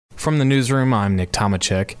From the newsroom, I'm Nick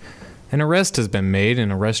Tomachek. An arrest has been made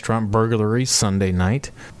in a restaurant burglary Sunday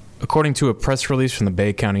night. According to a press release from the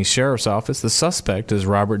Bay County Sheriff's Office, the suspect is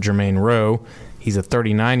Robert Jermaine Rowe. He's a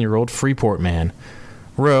 39-year-old Freeport man.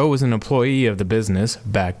 Rowe was an employee of the business,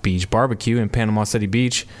 Back Beach Barbecue in Panama City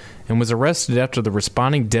Beach, and was arrested after the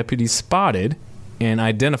responding deputies spotted and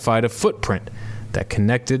identified a footprint that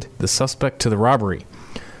connected the suspect to the robbery.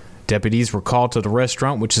 Deputies were called to the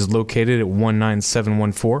restaurant, which is located at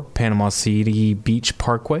 19714 Panama City Beach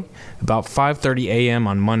Parkway, about 5:30 a.m.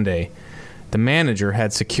 on Monday. The manager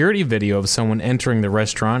had security video of someone entering the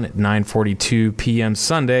restaurant at 9:42 p.m.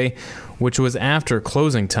 Sunday, which was after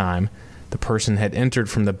closing time. The person had entered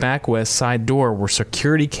from the back west side door where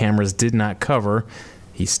security cameras did not cover.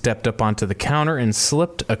 He stepped up onto the counter and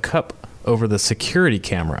slipped a cup over the security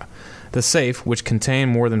camera. The safe, which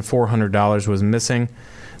contained more than $400, was missing.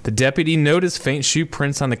 The deputy noticed faint shoe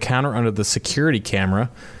prints on the counter under the security camera.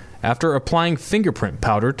 After applying fingerprint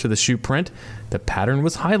powder to the shoe print, the pattern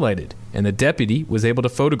was highlighted, and the deputy was able to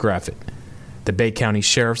photograph it. The Bay County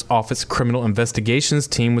Sheriff's Office Criminal Investigations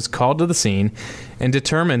team was called to the scene and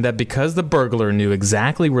determined that because the burglar knew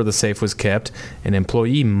exactly where the safe was kept, an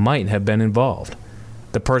employee might have been involved.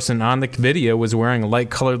 The person on the video was wearing a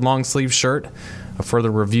light-colored long-sleeve shirt. A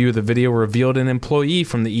further review of the video revealed an employee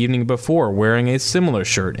from the evening before wearing a similar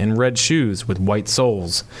shirt and red shoes with white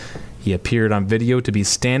soles. He appeared on video to be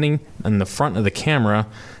standing in the front of the camera,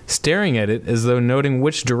 staring at it as though noting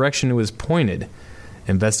which direction it was pointed.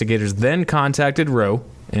 Investigators then contacted Rowe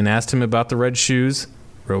and asked him about the red shoes.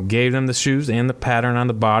 Rowe gave them the shoes, and the pattern on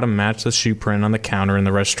the bottom matched the shoe print on the counter in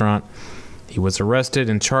the restaurant. He was arrested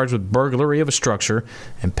and charged with burglary of a structure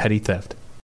and petty theft.